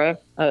Sonora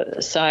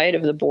side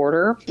of the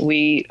border.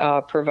 We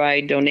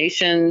provide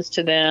donations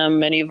to them.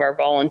 Many of our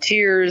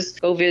volunteers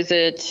go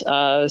visit,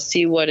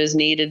 see what is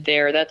needed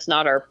there. That's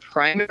not our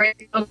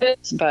primary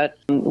focus, but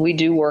we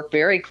do work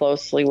very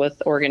closely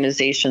with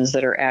organizations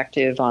that are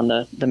active on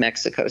the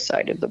Mexico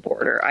side of the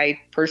border. I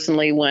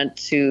personally went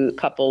to a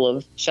couple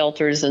of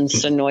shelters in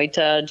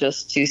Sonoita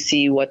just to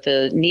see what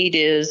the need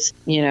is.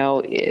 You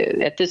know,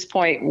 at this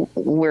point,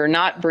 we're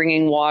not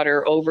bringing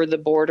water over the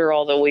border,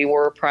 although we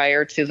were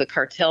prior to the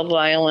cartel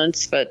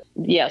violence. But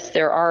yes,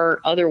 there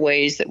are other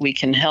ways that we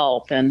can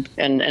help. And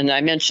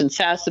I mentioned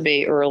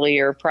Sasabe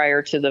earlier.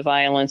 Prior to the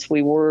violence,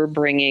 we were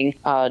bringing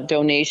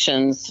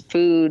donations,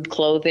 food,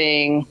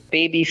 clothing,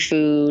 baby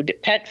food,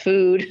 pet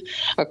food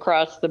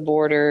across the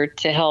border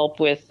to help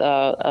with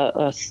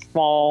a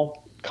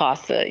small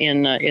casa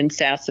in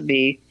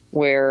Sasabe,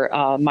 where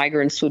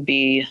migrants would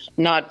be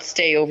not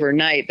stay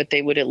overnight, but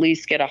they would at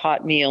least get a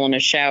hot meal and a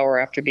shower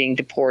after being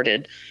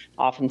deported,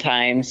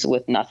 oftentimes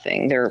with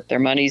nothing. Their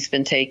money's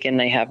been taken,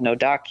 they have no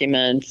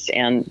documents,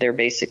 and they're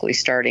basically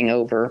starting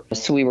over.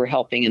 So we were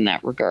helping in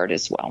that regard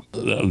as well.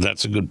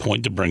 That's a good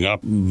point to bring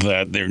up,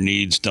 that their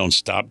needs don't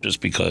stop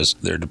just because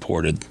they're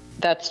deported.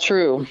 That's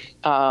true.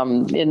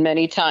 In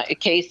many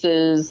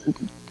cases,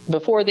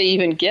 before they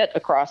even get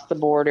across the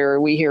border,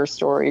 we hear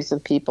stories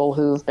of people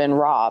who've been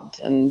robbed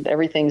and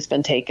everything's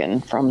been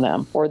taken from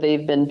them, or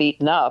they've been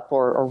beaten up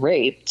or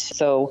raped.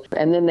 So,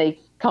 and then they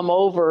come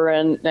over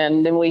and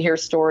then we hear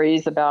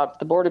stories about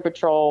the Border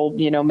Patrol,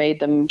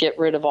 made them get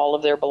rid of all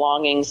of their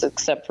belongings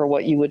except for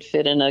what you would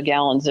fit in a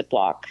gallon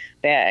Ziploc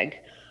bag.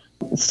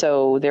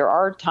 So there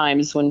are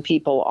times when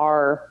people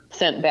are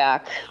sent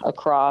back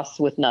across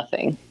with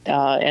nothing.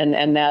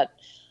 And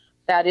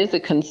that is a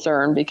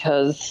concern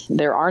because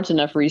there aren't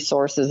enough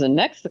resources in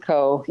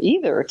Mexico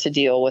either to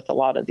deal with a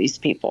lot of these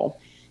people.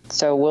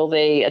 So will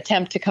they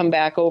attempt to come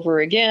back over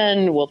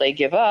again? Will they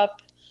give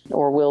up?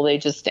 Or will they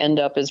just end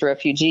up as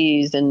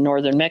refugees in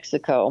northern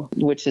Mexico,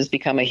 which has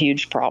become a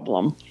huge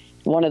problem?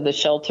 One of the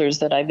shelters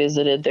that I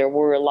visited, there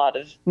were a lot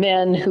of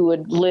men who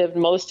had lived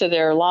most of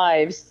their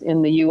lives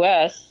in the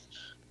U.S.,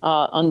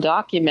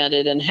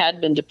 undocumented, and had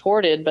been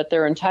deported, but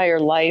their entire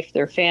life,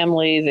 their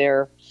family,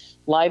 their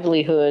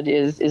livelihood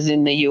is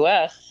in the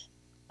U.S.,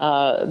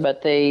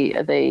 but they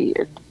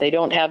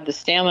don't have the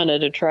stamina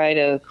to try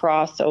to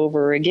cross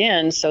over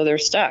again, so they're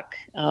stuck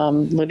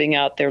living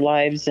out their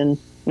lives in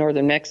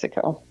northern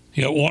Mexico.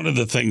 One of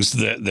the things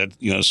that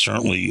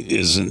certainly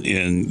isn't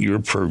in your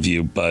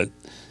purview, but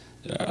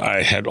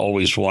I had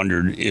always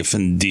wondered if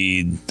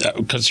indeed,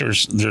 because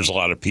there's a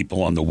lot of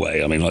people on the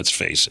way. I mean, let's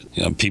face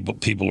it.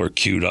 People are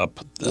queued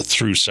up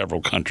through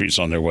several countries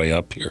on their way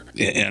up here,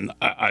 and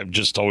I've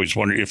just always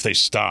wondered if they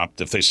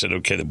stopped, if they said,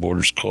 okay, the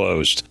border's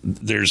closed,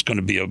 there's going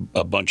to be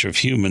a bunch of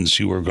humans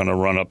who are going to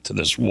run up to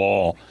this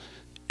wall.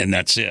 And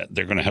that's it.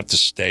 They're going to have to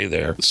stay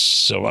there.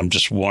 So I'm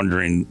just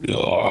wondering,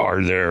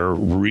 are there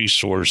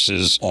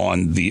resources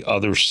on the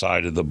other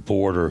side of the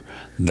border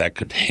that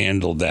could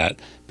handle that?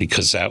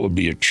 Because that would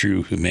be a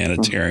true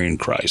humanitarian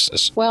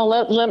crisis. Well,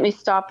 let me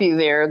stop you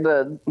there.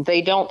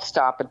 They don't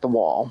stop at the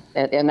wall,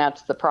 and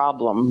that's the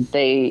problem.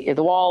 The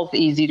wall is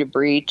easy to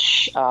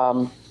breach.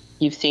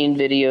 You've seen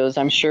videos,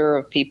 I'm sure,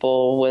 of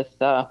people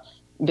with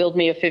build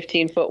me a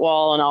 15-foot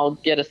wall and I'll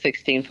get a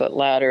 16-foot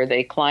ladder.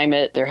 They climb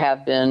it. There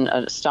have been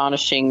an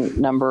astonishing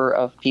number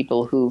of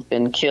people who've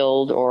been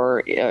killed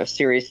or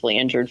seriously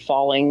injured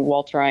falling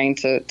while trying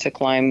to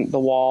climb the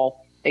wall.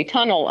 They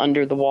tunnel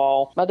under the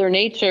wall. Mother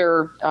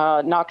Nature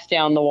knocks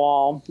down the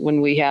wall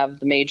when we have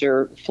the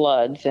major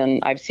floods.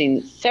 And I've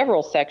seen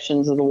several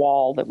sections of the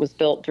wall that was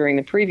built during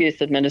the previous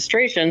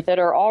administration that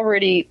are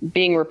already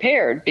being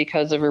repaired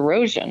because of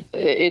erosion.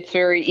 It's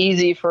very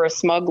easy for a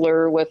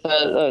smuggler with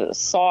a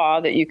saw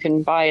that you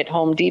can buy at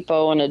Home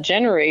Depot and a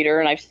generator,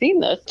 and I've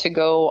seen this, to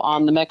go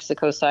on the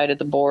Mexico side of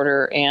the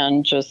border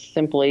and just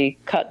simply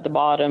cut the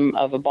bottom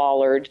of a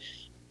bollard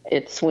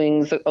it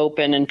swings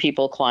open and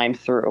people climb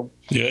through.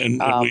 Yeah,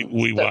 and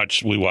we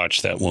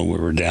watched that when we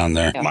were down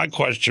there. Yeah. My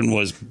question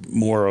was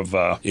more of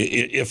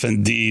if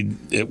indeed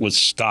it was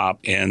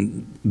stopped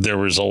and there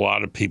was a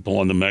lot of people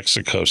on the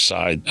Mexico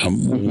side,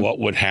 what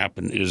would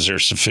happen? Is there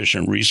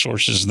sufficient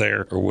resources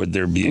there, or would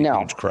there be a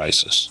huge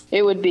crisis?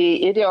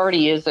 It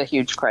already is a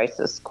huge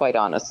crisis, quite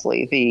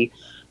honestly.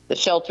 The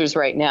shelters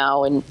right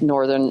now in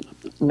northern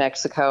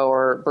Mexico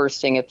are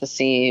bursting at the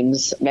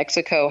seams.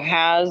 Mexico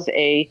has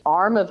an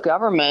arm of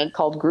government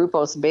called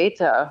Grupos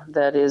Beta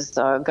that is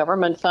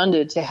government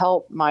funded to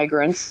help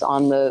migrants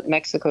on the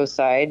Mexico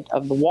side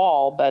of the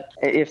wall. But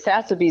if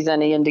Sasabe's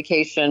any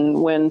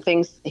indication, when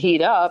things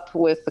heat up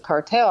with the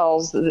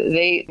cartels,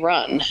 they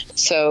run.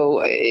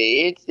 So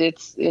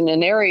it's in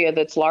an area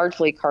that's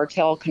largely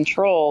cartel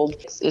controlled.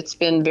 It's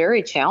been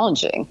very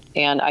challenging.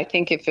 And I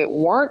think if it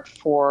weren't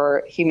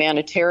for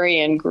humanitarian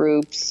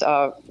groups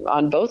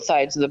on both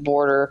sides of the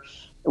border,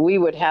 we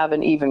would have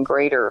an even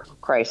greater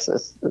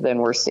crisis than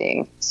we're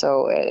seeing.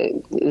 So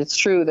it's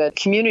true that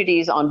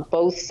communities on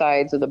both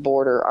sides of the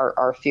border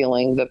are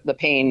feeling the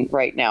pain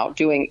right now,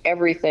 doing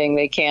everything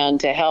they can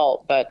to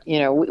help. But,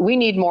 we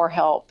need more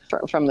help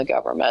from the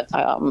government.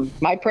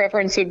 My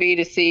preference would be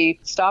to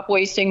stop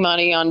wasting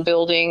money on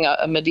building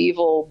a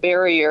medieval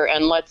barrier,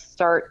 and let's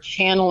start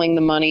channeling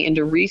the money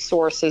into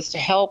resources to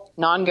help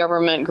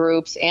non-government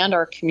groups and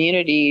our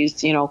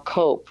communities,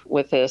 cope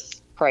with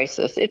this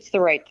crisis. It's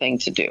the right thing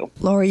to do.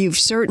 Laurie, you've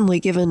certainly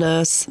given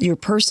us your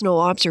personal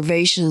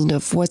observation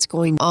of what's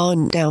going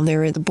on down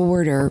there at the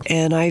border,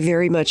 and I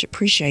very much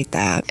appreciate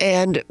that.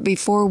 And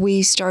before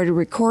we started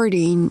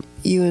recording,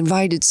 you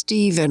invited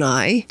Steve and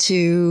I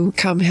to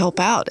come help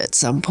out at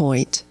some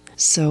point.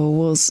 So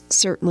we'll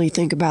certainly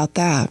think about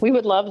that. We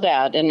would love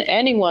that. And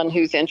anyone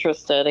who's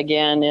interested,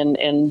 again,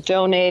 in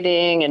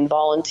donating and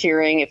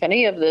volunteering, if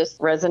any of this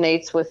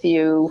resonates with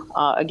you,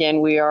 again,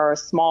 we are a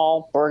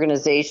small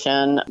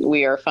organization.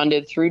 We are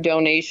funded through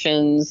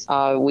donations.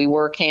 We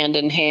work hand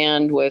in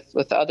hand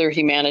with other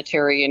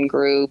humanitarian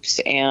groups,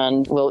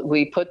 and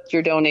we put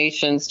your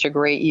donations to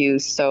great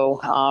use. So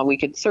we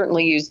could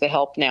certainly use the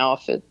help now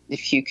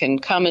if you can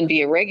come and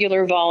be a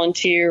regular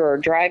volunteer or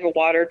drive a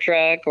water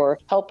truck or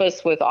help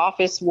us with office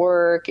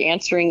work,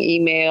 answering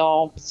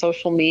email,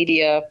 social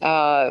media,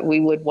 we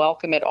would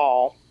welcome it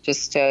all.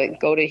 Just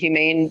go to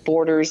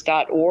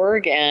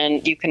humaneborders.org,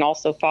 and you can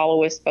also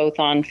follow us both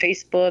on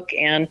Facebook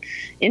and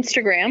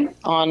Instagram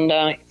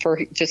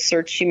just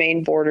search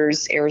Humane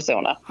Borders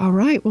Arizona. All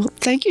right. Well,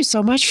 thank you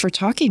so much for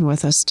talking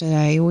with us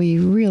today. We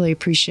really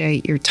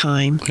appreciate your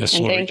time. Yes,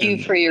 and thank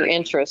you for your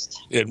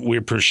interest. We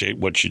appreciate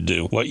what you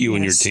do, what you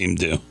and your team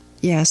do.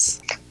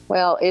 Yes.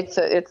 Well, it's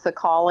a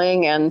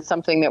calling and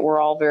something that we're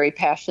all very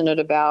passionate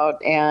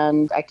about.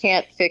 And I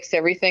can't fix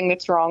everything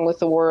that's wrong with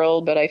the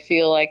world, but I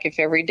feel like if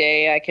every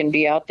day I can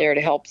be out there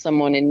to help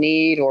someone in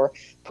need or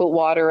put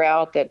water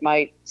out that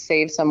might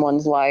save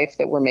someone's life,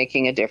 that we're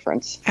making a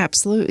difference.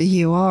 Absolutely,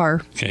 you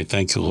are. Okay,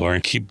 thank you,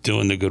 Laurie. Keep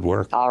doing the good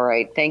work. All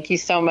right. Thank you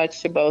so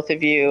much to both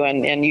of you,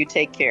 and you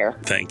take care.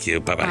 Thank you.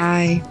 Bye-bye.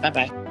 Bye.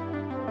 Bye-bye.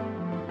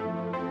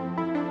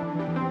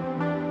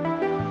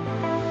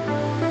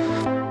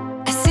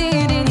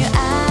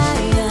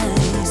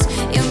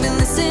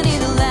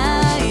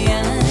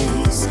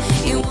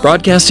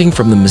 Broadcasting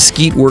from the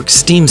Mesquite Works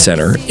Steam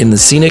Center in the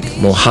scenic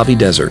Mojave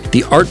Desert,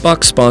 the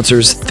Artbox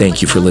sponsors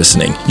thank you for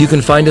listening. You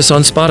can find us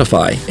on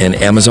Spotify and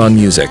Amazon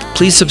Music.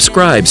 Please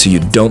subscribe so you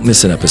don't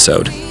miss an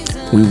episode.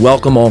 We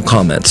welcome all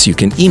comments. You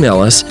can email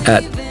us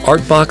at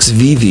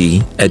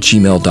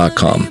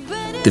artboxvv@gmail.com.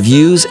 The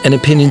views and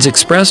opinions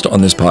expressed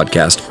on this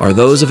podcast are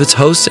those of its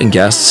hosts and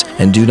guests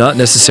and do not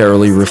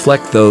necessarily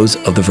reflect those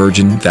of the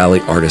Virgin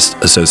Valley Artists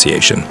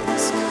Association.